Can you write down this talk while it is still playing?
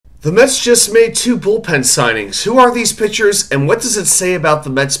The Mets just made two bullpen signings. Who are these pitchers, and what does it say about the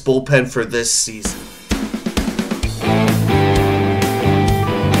Mets bullpen for this season?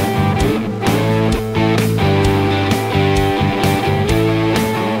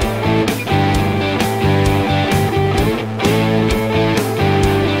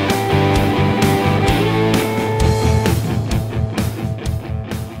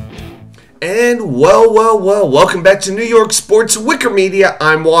 And welcome back to New York Sports WickerMedia.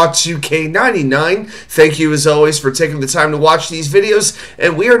 I'm WatchUK99. Thank you as always for taking the time to watch these videos.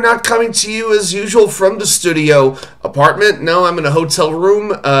 And we are not coming to you as usual from the studio apartment. No, I'm in a hotel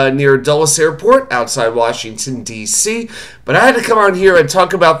room near Dulles Airport outside Washington, D.C. But I had to come on here and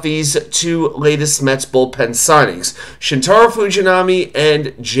talk about these two latest Mets bullpen signings, Shintaro Fujinami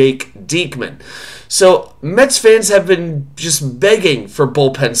and Jake Diekman. So Mets fans have been just begging for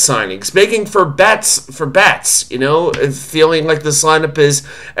bullpen signings, begging for bats, you know, feeling like this lineup is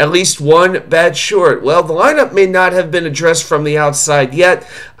at least one bat short. Well, the lineup may not have been addressed from the outside yet.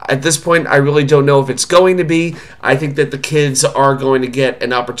 At this point, I really don't know if it's going to be. I think that the kids are going to get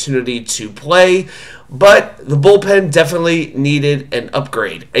an opportunity to play. But the bullpen definitely needed an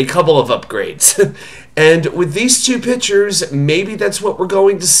upgrade, a couple of upgrades. And with these two pitchers, maybe that's what we're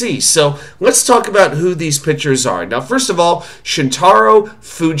going to see. So let's talk about who these pitchers are. Now, first of all, Shintaro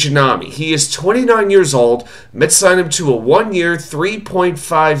Fujinami. He is 29 years old. Mets signed him to a one-year,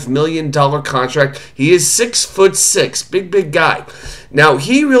 $3.5 million contract. He is 6'6", big guy. Now,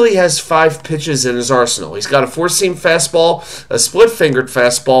 he really has 5 pitches in his arsenal. He's got a four-seam fastball, a split-fingered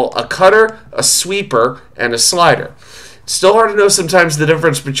fastball, a cutter, a sweeper, and a slider. Still hard to know sometimes the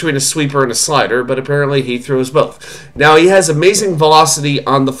difference between a sweeper and a slider, but apparently he throws both. Now, he has amazing velocity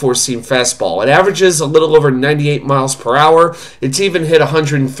on the four-seam fastball. It averages a little over 98 miles per hour. It's even hit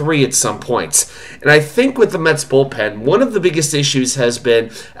 103 at some points. And I think with the Mets bullpen, one of the biggest issues has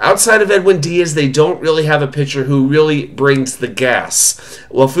been, outside of Edwin Diaz, they don't really have a pitcher who really brings the gas.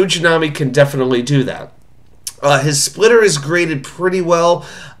 Well, Fujinami can definitely do that. His splitter is graded pretty well.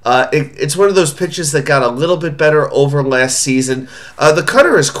 It's one of those pitches that got a little bit better over last season. The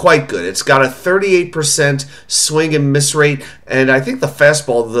cutter is quite good. It's got a 38% swing and miss rate, and I think the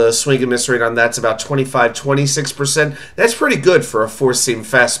fastball, the swing and miss rate on that's about 26%. That's pretty good for a four-seam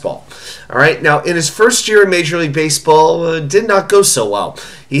fastball. All right, now in his first year in Major League Baseball, did not go so well.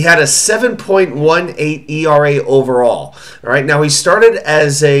 He had a 7.18 ERA overall. All right, now he started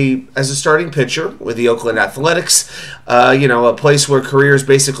as a starting pitcher with the Oakland Athletics, a place where careers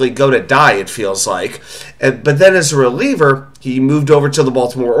basically go to die, it feels like. But then as a reliever, he moved over to the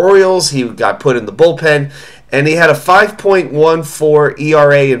Baltimore Orioles. He got put in the bullpen, and he had a 5.14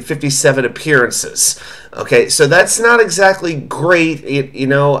 ERA in 57 appearances. Okay, so that's not exactly great,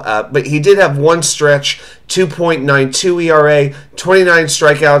 but he did have one stretch, 2.92 ERA, 29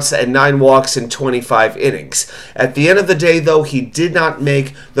 strikeouts, and 9 walks in 25 innings. At the end of the day, though, he did not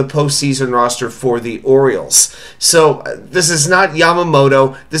make the postseason roster for the Orioles. So this is not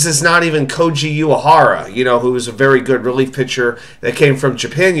Yamamoto. This is not even Koji Uehara, who was a very good relief pitcher that came from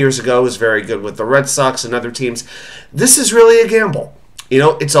Japan years ago, was very good with the Red Sox and other teams. This is really a gamble.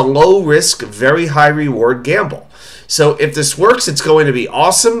 It's a low-risk, very high-reward gamble. So if this works, it's going to be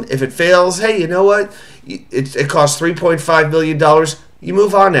awesome. If it fails, hey, you know what? It costs $3.5 million. You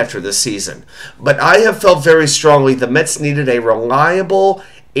move on after this season. But I have felt very strongly the Mets needed a reliable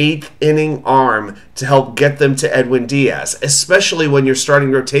 8th-inning arm to help get them to Edwin Diaz, especially when your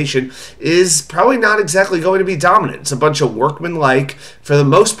starting rotation is probably not exactly going to be dominant. It's a bunch of workmanlike, for the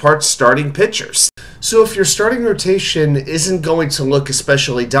most part, starting pitchers. So if your starting rotation isn't going to look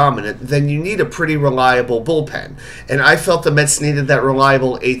especially dominant, then you need a pretty reliable bullpen. And I felt the Mets needed that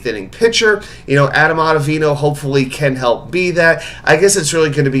reliable 8th-inning pitcher. Adam Ottavino hopefully can help be that. I guess it's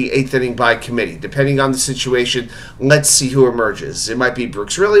really going to be 8th inning by committee. Depending on the situation, let's see who emerges. It might be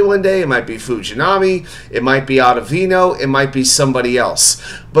Brooks Riley one day. It might be Fujinami. It might be Ottavino. It might be somebody else.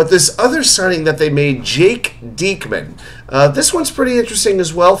 But this other signing that they made, Jake Diekman, this one's pretty interesting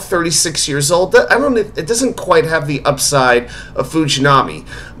as well. 36 years old. It doesn't quite have the upside of Fujinami,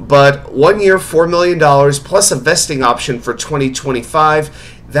 but 1 year, $4 million plus a vesting option for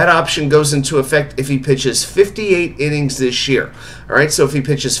 2025. That option goes into effect if he pitches 58 innings this year. All right, so if he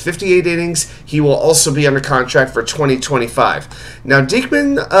pitches 58 innings, he will also be under contract for 2025. Now,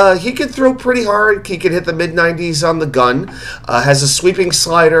 Diekman, he can throw pretty hard. He can hit the mid-90s on the gun, has a sweeping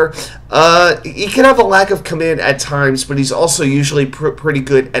slider. He can have a lack of command at times, but he's also usually pretty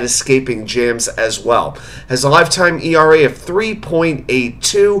good at escaping jams as well. Has a lifetime ERA of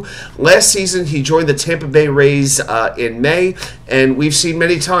 3.82. Last season, he joined the Tampa Bay Rays in May, and we've seen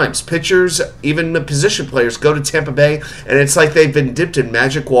many times. Pitchers, even the position players, go to Tampa Bay, and it's like they've been dipped in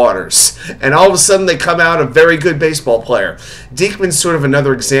magic waters. And all of a sudden, they come out a very good baseball player. Diekman's sort of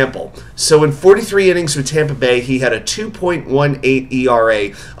another example. So in 43 innings with Tampa Bay, he had a 2.18 ERA,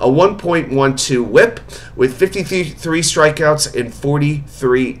 a 1.12 WHIP, with 53 strikeouts in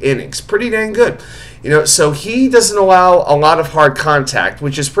 43 innings. Pretty dang good. So he doesn't allow a lot of hard contact,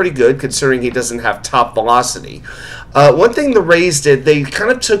 which is pretty good considering he doesn't have top velocity. One thing the Rays did, they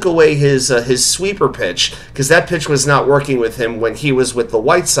kind of took away his sweeper pitch, because that pitch was not working with him when he was with the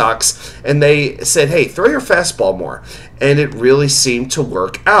White Sox, and they said, hey, throw your fastball more. And it really seemed to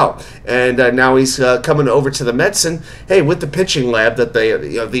work out. And now he's coming over to the Mets, and hey, with the pitching lab that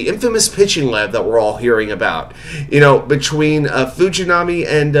the infamous pitching lab that we're all hearing about, between Fujinami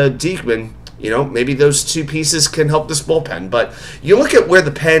and Diekman, maybe those two pieces can help this bullpen. But you look at where the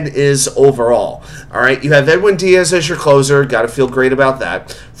pen is overall. All right, you have Edwin Diaz as your closer. Got to feel great about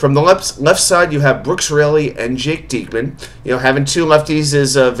that. From the left side, you have Brooks Raley and Jake Diekman. Having two lefties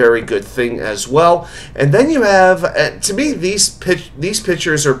is a very good thing as well. And then you have, to me, these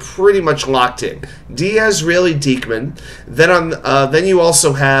pitchers are pretty much locked in. Diaz, Raley, Diekman. Then you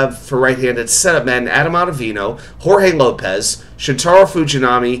also have, for right-handed setup men, Adam Ottavino, Jorge Lopez, Shintaro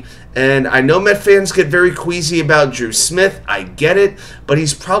Fujinami. And I know Met fans get very queasy about Drew Smith. I get it, but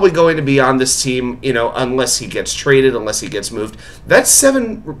he's probably going to be on this team, unless he gets traded, unless he gets moved. That's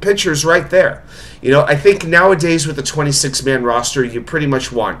 7 pitchers right there. I think nowadays with the 26-man roster, you pretty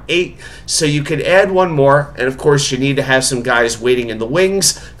much want 8, so you could add one more, and of course you need to have some guys waiting in the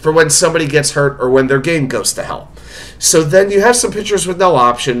wings for when somebody gets hurt or when their game goes to hell. So then you have some pitchers with no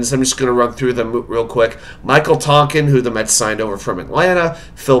options. I'm just going to run through them real quick. Michael Tonkin, who the Mets signed over from Atlanta.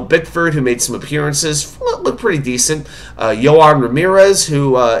 Phil Bickford, who made some appearances, looked pretty decent. Yohan Ramirez,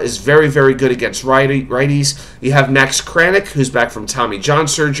 who is very, very good against righties. You have Max Kranick, who's back from Tommy John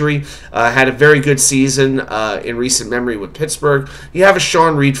surgery. Had a very good season in recent memory with Pittsburgh. You have a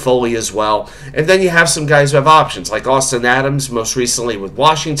Sean Reed Foley as well. And then you have some guys who have options, like Austin Adams, most recently with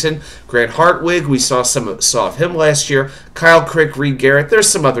Washington. Grant Hartwig, we saw of him last year. Kyle Crick, Reed Garrett. There's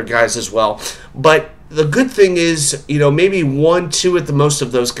some other guys as well. But the good thing is, maybe 1, 2 at the most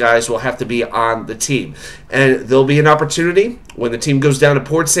of those guys will have to be on the team. And there'll be an opportunity when the team goes down to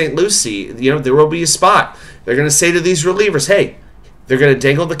Port St. Lucie. There will be a spot. They're going to say to these relievers, hey, they're going to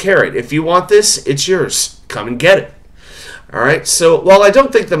dangle the carrot. If you want this, it's yours. Come and get it. All right, so while I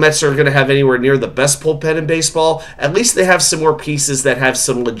don't think the Mets are going to have anywhere near the best bullpen in baseball, at least they have some more pieces that have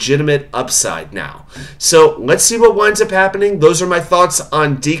some legitimate upside now. So let's see what winds up happening. Those are my thoughts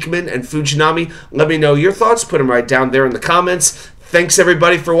on Diekman and Fujinami. Let me know your thoughts. Put them right down there in the comments. Thanks,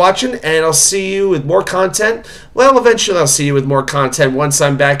 everybody, for watching, and I'll see you with more content. Well, eventually I'll see you with more content once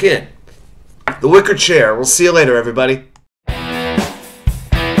I'm back in the wicker chair. We'll see you later, everybody.